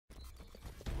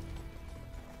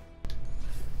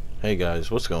Hey guys,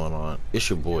 what's going on? It's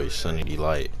your boy Sunny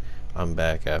DEElight. I'm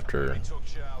back after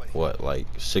what, like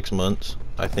 6 months,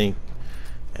 I think.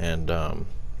 And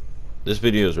this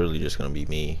video is really just gonna be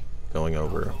me going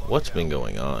over what's been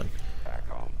going on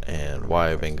and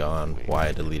why I've been gone, why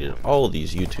I deleted all of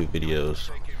these YouTube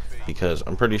videos, because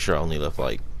I'm pretty sure I only left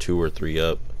like 2 or 3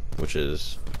 up, which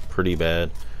is pretty bad.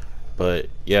 But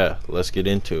yeah, let's get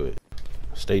into it.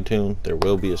 Stay tuned, there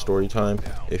will be a story time.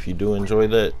 If you do enjoy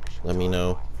that, let me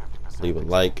know. Leave a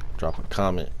like, drop a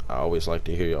comment. I always like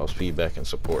to hear y'all's feedback and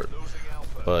support.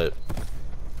 But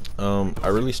I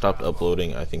really stopped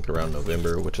uploading, I think around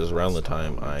November, which is around the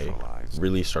time I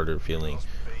really started feeling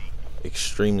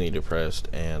extremely depressed,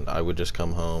 and I would just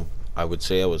come home, I would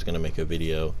say I was going to make a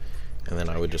video, and then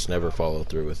I would just never follow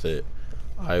through with it.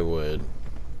 I would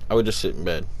just sit in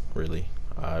bed, really.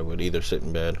 I would either sit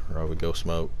in bed or I would go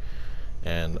smoke,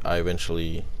 and I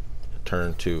eventually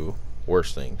turned to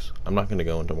worse things. I'm not going to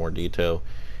go into more detail.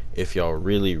 If y'all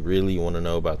really want to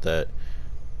know about that,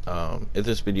 if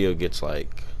this video gets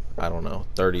like, I don't know,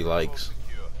 30 likes,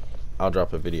 I'll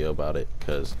drop a video about it,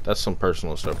 because that's some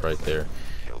personal stuff right there,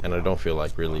 and I don't feel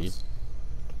like really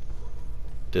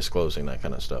disclosing that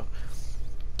kind of stuff.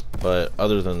 But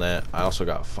other than that, I also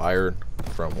got fired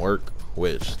from work,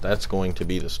 which that's going to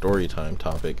be the story time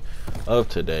topic of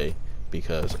today,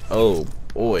 because oh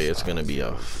boy, it's going to be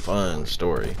a fun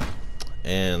story.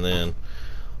 And then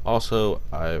also,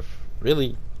 I've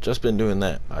really just been doing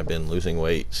that. I've been losing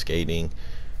weight, skating,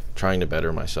 trying to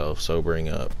better myself, sobering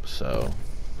up. So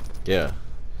yeah,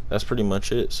 that's pretty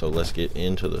much it. So let's get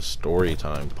into the story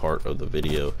time part of the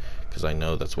video, because I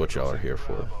know that's what y'all are here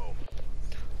for.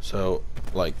 So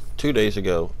like 2 days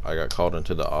ago, I got called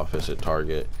into the office at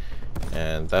Target,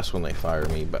 and that's when they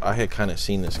fired me. But I had kind of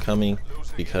seen this coming,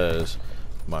 because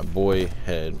my boy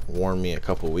had warned me a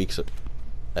couple weeks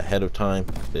ahead of time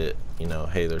that, you know,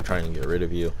 hey, they're trying to get rid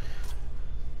of you.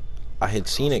 I had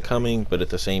seen it coming, but at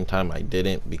the same time I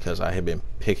didn't, because I had been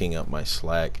picking up my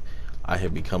slack. I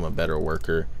had become a better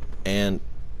worker, and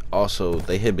also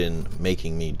they had been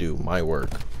making me do my work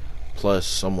plus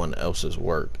someone else's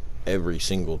work every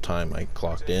single time I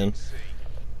clocked in.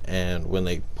 And when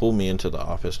they pulled me into the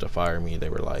office to fire me, they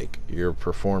were like, your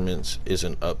performance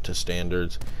isn't up to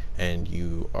standards and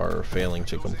you are failing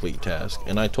to complete tasks.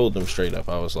 And I told them straight up,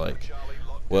 I was like,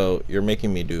 well, you're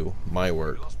making me do my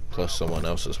work plus someone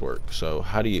else's work, so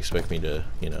how do you expect me to,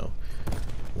 you know,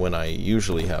 when I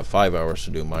usually have 5 hours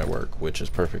to do my work, which is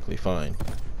perfectly fine,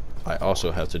 I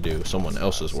also have to do someone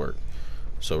else's work,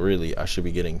 so really I should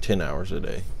be getting 10 hours a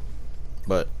day.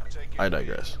 But I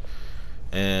digress.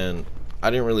 And I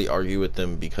didn't really argue with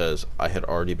them, because I had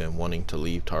already been wanting to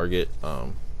leave Target.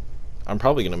 I'm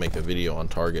probably going to make a video on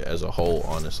Target as a whole,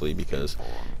 honestly, because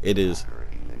it is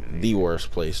the worst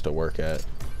place to work at,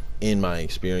 in my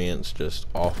experience. Just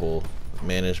awful.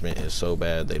 Management is so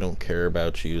bad. They don't care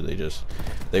about you.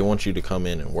 They want you to come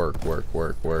in and work,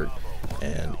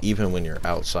 and even when you're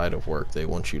outside of work, they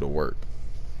want you to work.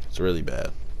 It's really bad.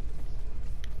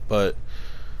 But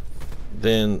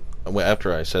then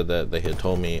after I said that, they had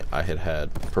told me I had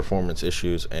had performance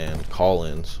issues and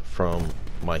call-ins from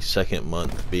my second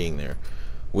month being there,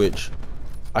 which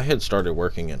I had started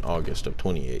working in August of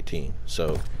 2018,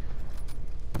 so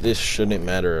this shouldn't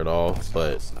matter at all.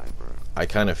 But I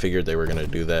kind of figured they were going to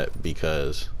do that,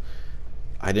 because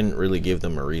I didn't really give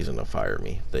them a reason to fire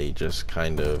me. They just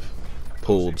kind of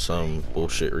pulled some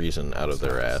bullshit reason out of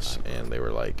their ass, and they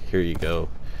were like, here you go,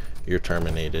 you're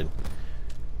terminated.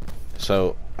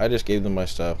 So I just gave them my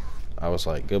stuff. I was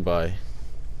like, goodbye,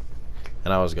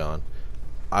 and I was gone.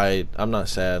 I'm not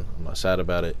sad. I'm not sad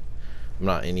about it. I'm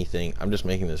not anything. I'm just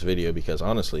making this video because,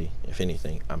 honestly, if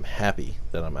anything, I'm happy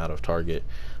that I'm out of Target.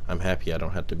 I'm happy I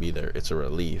don't have to be there. It's a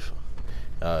relief.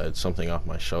 It's something off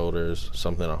my shoulders,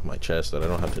 something off my chest that I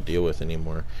don't have to deal with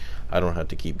anymore. I don't have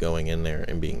to keep going in there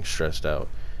and being stressed out.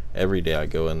 Every day I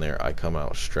go in there, I come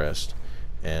out stressed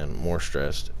and more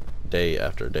stressed, day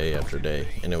after day after day,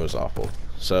 and it was awful.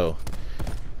 So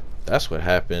that's what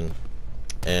happened.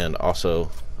 And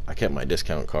also, I kept my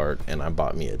discount card, and I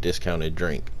bought me a discounted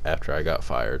drink after I got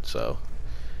fired. So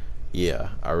yeah,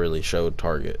 I really showed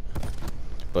Target.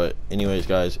 But anyways,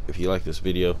 guys, if you like this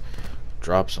video,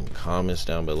 drop some comments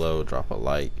down below, drop a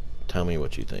like, tell me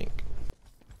what you think.